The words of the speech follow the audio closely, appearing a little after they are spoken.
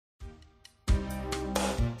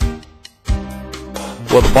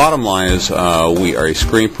Well, the bottom line is we are a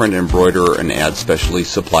screen print embroiderer and ad specialty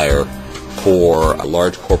supplier for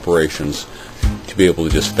large corporations to be able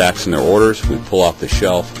to just fax in their orders. We pull off the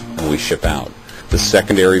shelf and we ship out. The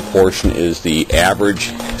secondary portion is the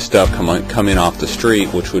average stuff coming off the street,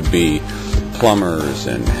 which would be plumbers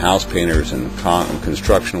and house painters and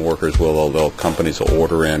construction workers. Companies will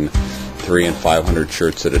order in 300 and 500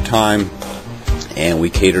 shirts at a time, and we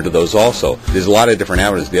cater to those also. There's a lot of different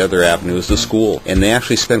avenues. The other avenue is the school, and they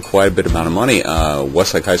actually spend quite a bit amount of money.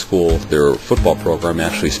 Westlake High School, their football program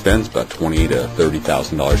actually spends about $20,000 to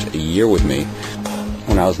 $30,000 a year with me.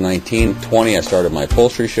 When I was 19, 20, I started my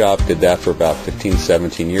upholstery shop, did that for about 15,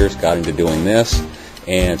 17 years, got into doing this,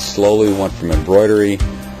 and slowly went from embroidery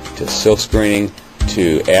to silk screening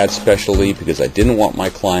to ad specialty because I didn't want my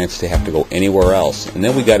clients to have to go anywhere else. And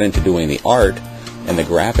then we got into doing the art and the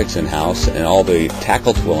graphics in-house and all the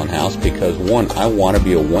tackle twill in-house because, one, I want to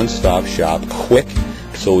be a one-stop shop, quick,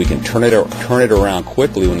 so we can turn it around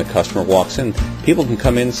quickly when the customer walks in. People can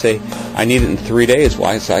come in and say, I need it in 3 days.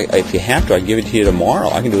 Why? If you have to, I can give it to you tomorrow.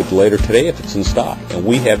 I can do it later today if it's in stock. And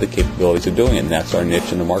we have the capabilities of doing it, and that's our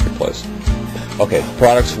niche in the marketplace. Okay,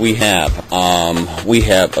 products we have. We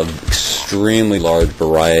have an extremely large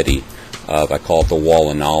variety of, I call it the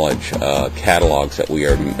wall of knowledge, catalogs that we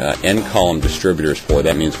are end column distributors for.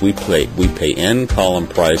 That means we pay end column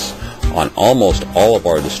price on almost all of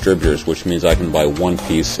our distributors, which means I can buy one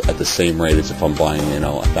piece at the same rate as if I'm buying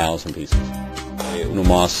 1,000 pieces.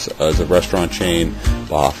 Numas is a restaurant chain,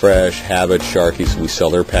 Baja Fresh, Habit, Sharky's. We sell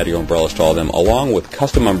their patio umbrellas to all of them, along with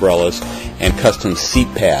custom umbrellas and custom seat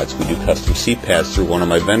pads. We do custom seat pads through one of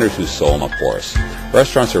my vendors who sold them up for us.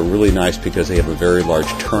 Restaurants are really nice because they have a very large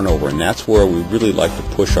turnover, and that's where we really like to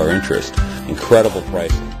push our interest. Incredible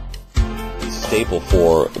pricing. Staple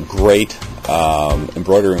for great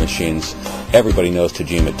embroidery machines. Everybody knows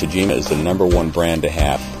Tajima. Tajima is the #1 brand to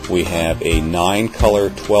have. We have a 9-color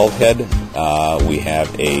 12-head, we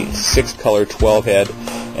have a 6-color 12-head,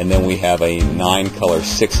 and then we have a 9-color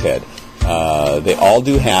 6-head. They all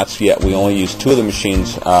do hats, yet we only use 2 of the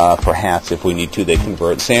machines for hats if we need to. They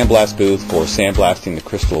convert. Sandblast booth for sandblasting the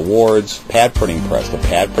Crystal Awards. Pad printing press. The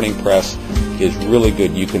pad printing press is really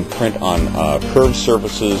good. You can print on curved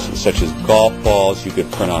surfaces such as golf balls. You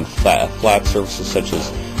could print on flat surfaces such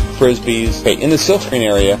as frisbees. Okay, in the silkscreen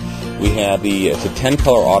area, we have it's a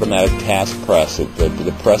 10-color automatic task press.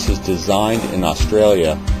 The press is designed in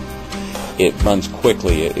Australia. It runs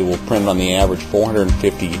quickly. It will print on the average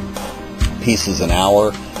 450 pieces an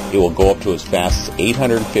hour. It will go up to as fast as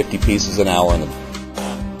 850 pieces an hour. And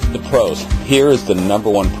the pros. Here is the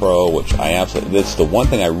 #1 pro, which it's the one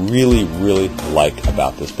thing I really, really like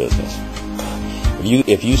about this business.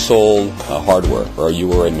 If you sold hardware or you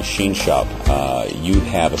were a machine shop, you'd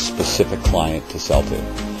have a specific client to sell to.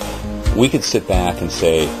 We could sit back and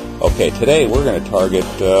say, okay, today we're going to target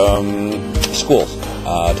schools.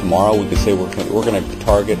 Tomorrow we could say we're going to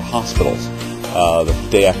target hospitals. The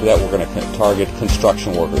day after that, we're going to target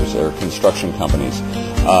construction workers or construction companies.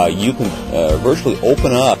 You can virtually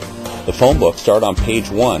open up the phone book, start on page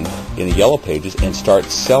 1 in the yellow pages, and start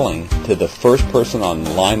selling to the first person on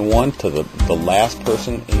line 1 to the last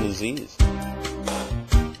person in the Z's.